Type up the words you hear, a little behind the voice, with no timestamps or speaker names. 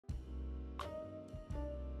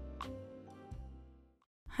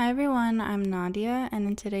Hi everyone, I'm Nadia, and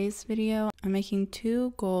in today's video I'm making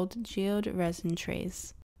two gold geode resin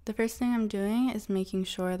trays. The first thing I'm doing is making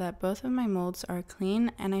sure that both of my molds are clean,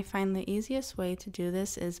 and I find the easiest way to do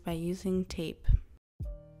this is by using tape.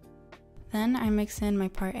 Then I mix in my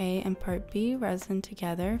part A and part B resin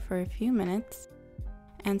together for a few minutes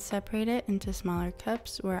and separate it into smaller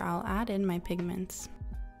cups where I'll add in my pigments.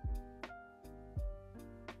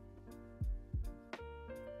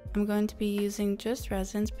 I'm going to be using Just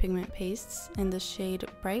Resin's pigment pastes in the shade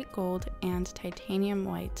Bright Gold and Titanium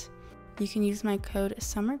White. You can use my code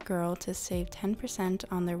SUMMERGIRL to save 10%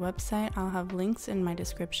 on their website. I'll have links in my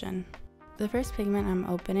description. The first pigment I'm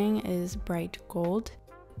opening is Bright Gold,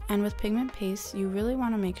 and with pigment pastes you really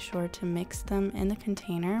want to make sure to mix them in the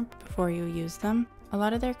container before you use them. A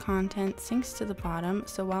lot of their content sinks to the bottom,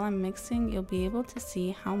 so while I'm mixing you'll be able to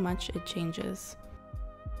see how much it changes.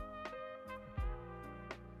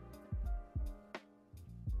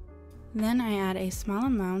 Then I add a small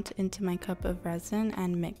amount into my cup of resin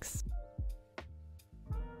and mix.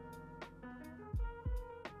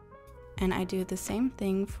 And I do the same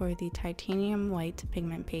thing for the titanium white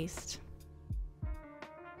pigment paste.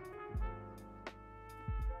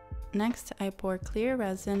 Next, I pour clear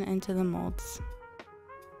resin into the molds.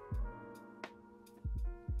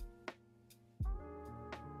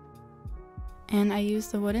 And I use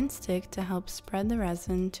the wooden stick to help spread the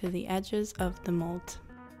resin to the edges of the mold.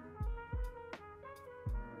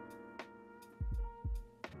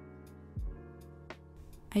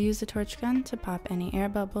 I use a torch gun to pop any air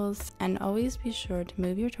bubbles, and always be sure to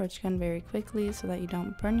move your torch gun very quickly so that you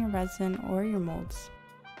don't burn your resin or your molds.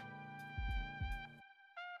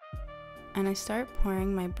 And I start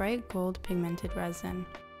pouring my bright gold pigmented resin.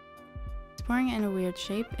 It's pouring in a weird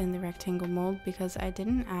shape in the rectangle mold because I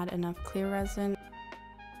didn't add enough clear resin,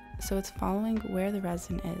 so it's following where the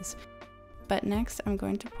resin is. But next I'm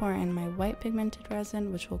going to pour in my white pigmented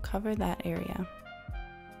resin, which will cover that area.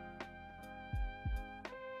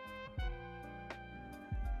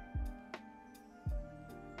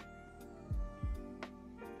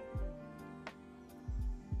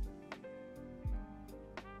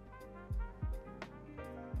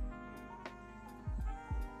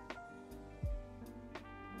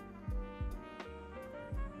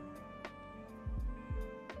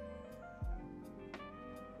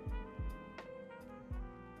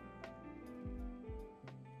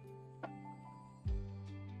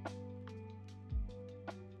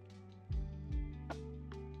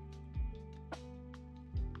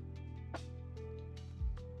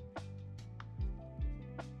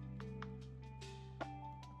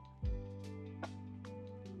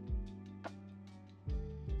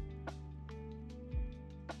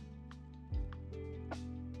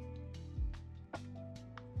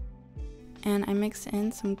 And I mix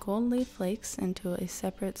in some gold leaf flakes into a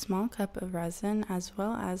separate small cup of resin, as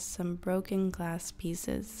well as some broken glass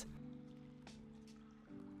pieces.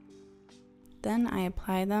 Then I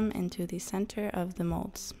apply them into the center of the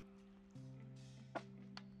molds.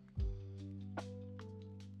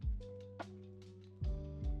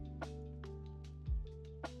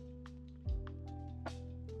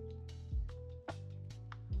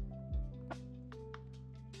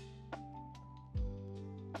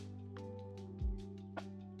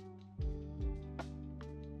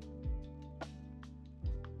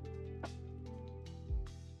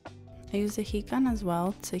 I use a heat gun as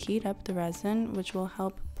well to heat up the resin, which will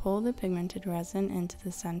help pull the pigmented resin into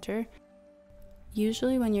the center.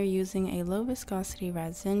 Usually when you're using a low viscosity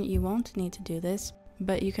resin, you won't need to do this,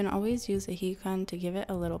 but you can always use a heat gun to give it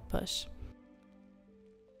a little push.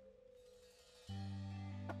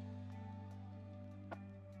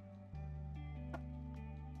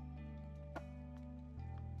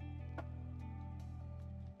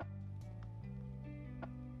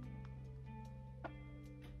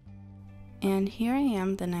 And here I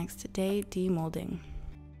am the next day demolding.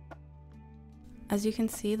 As you can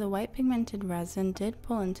see, the white pigmented resin did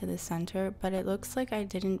pull into the center, but it looks like I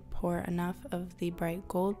didn't pour enough of the bright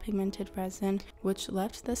gold pigmented resin, which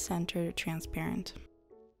left the center transparent.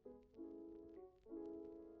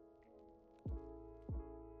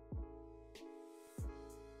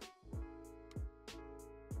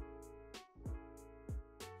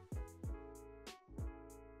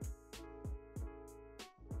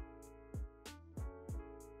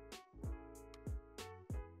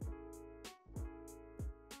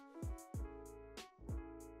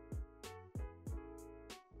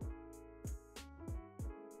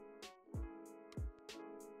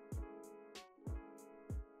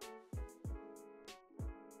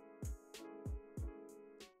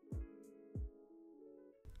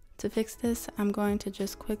 To fix this, I'm going to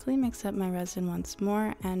just quickly mix up my resin once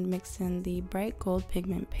more and mix in the bright gold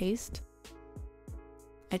pigment paste.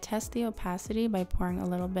 I test the opacity by pouring a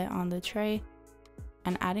little bit on the tray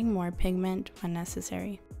and adding more pigment when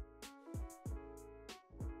necessary.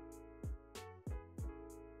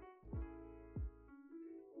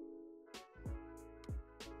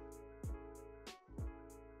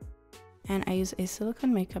 And I use a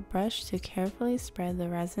silicone makeup brush to carefully spread the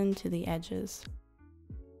resin to the edges.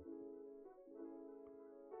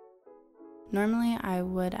 Normally, I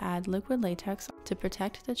would add liquid latex to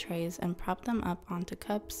protect the trays and prop them up onto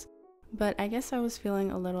cups, but I guess I was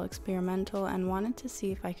feeling a little experimental and wanted to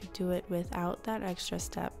see if I could do it without that extra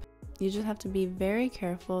step. You just have to be very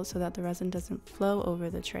careful so that the resin doesn't flow over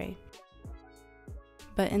the tray.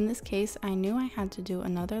 But in this case, I knew I had to do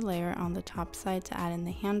another layer on the top side to add in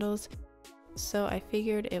the handles, so I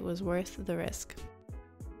figured it was worth the risk.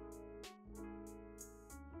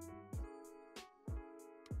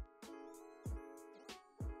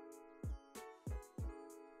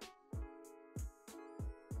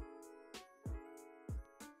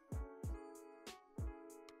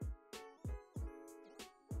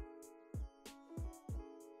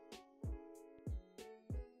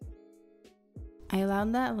 I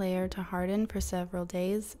allowed that layer to harden for several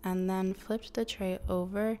days and then flipped the tray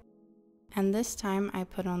over, and this time I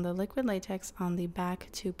put on the liquid latex on the back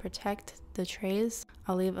to protect the trays.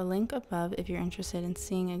 I'll leave a link above if you're interested in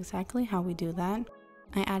seeing exactly how we do that.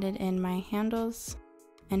 I added in my handles,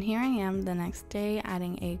 and here I am the next day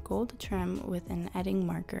adding a gold trim with an edging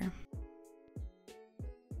marker.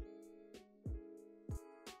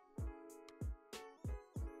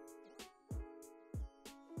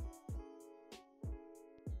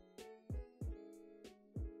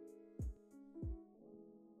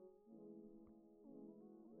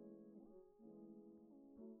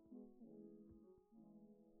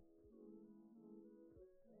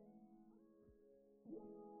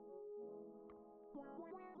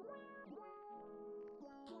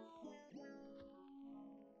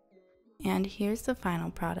 And here's the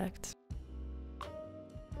final product.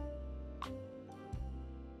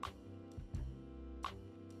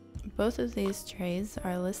 Both of these trays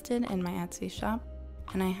are listed in my Etsy shop,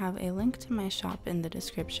 and I have a link to my shop in the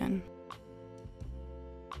description.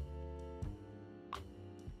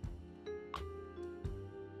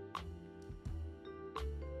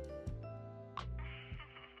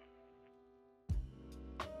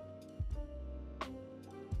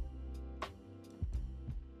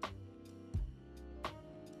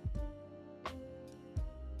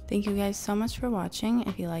 Thank you guys so much for watching.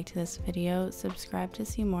 If you liked this video, subscribe to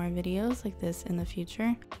see more videos like this in the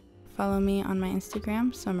future. Follow me on my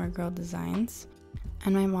Instagram, Summer Girl Designs,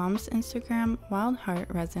 and my mom's Instagram, Wild Heart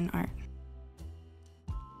Resin Art.